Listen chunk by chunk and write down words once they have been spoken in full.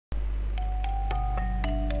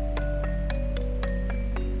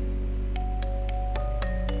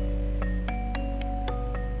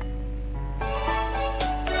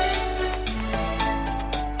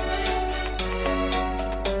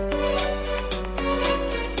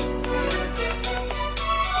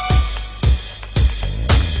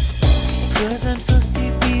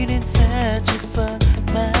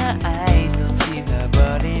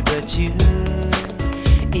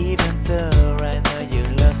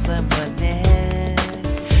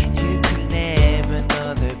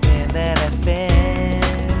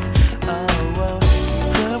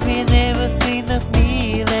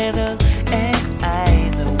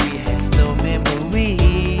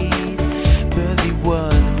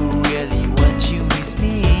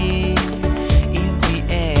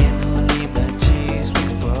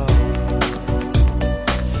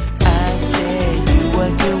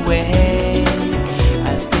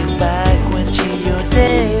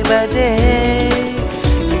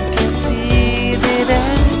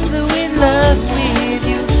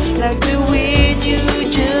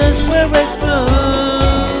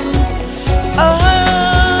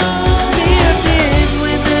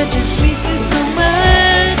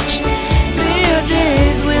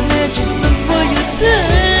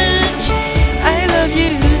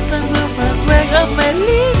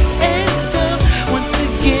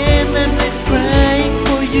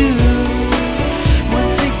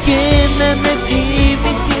here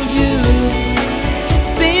missing you.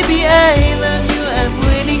 Baby, I love you, I'm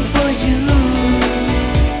waiting for you.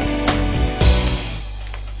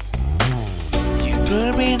 You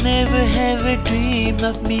probably never have a dream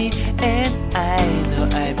of me, and I know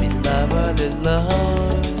I'm in love all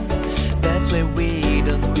alone. That's why we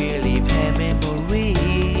don't relive our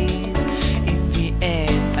memories. In the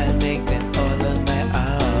end, I'll make them all on my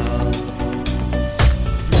own.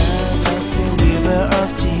 Love is a river of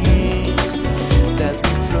tears that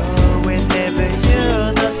will flow whenever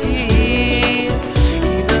you're not here.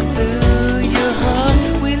 Even though your heart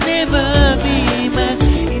will never be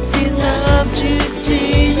mine, it's enough just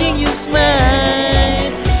seeing you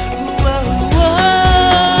smile. Whoa,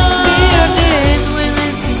 whoa. There are days when I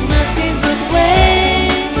see nothing but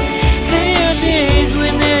rain. There are days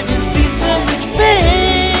when I just feel so much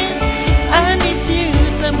pain. I miss you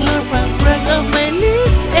somehow from the crack of my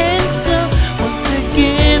lips, and so once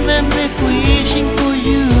again I'm left wishing for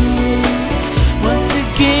you. Once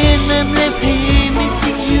again I'm left here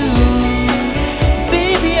missing you.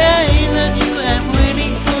 Baby, I love you, I'm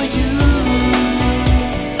waiting for you.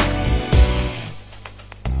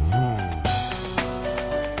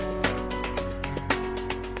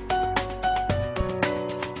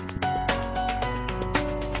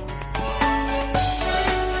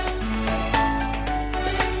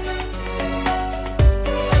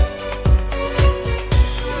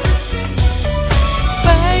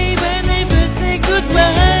 Bye bye, never say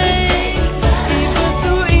goodbye. Even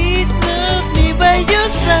though it's not me by your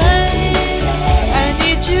side, I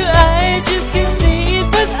need you, I just can't say it,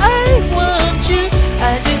 but I want you.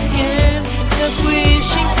 I just can't stop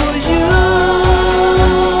wishing for you.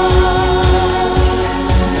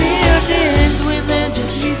 There are days when I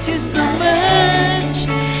just miss you so much.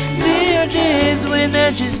 There are days when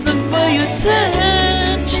I just look for your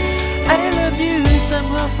touch. I love you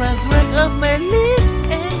somehow, friends.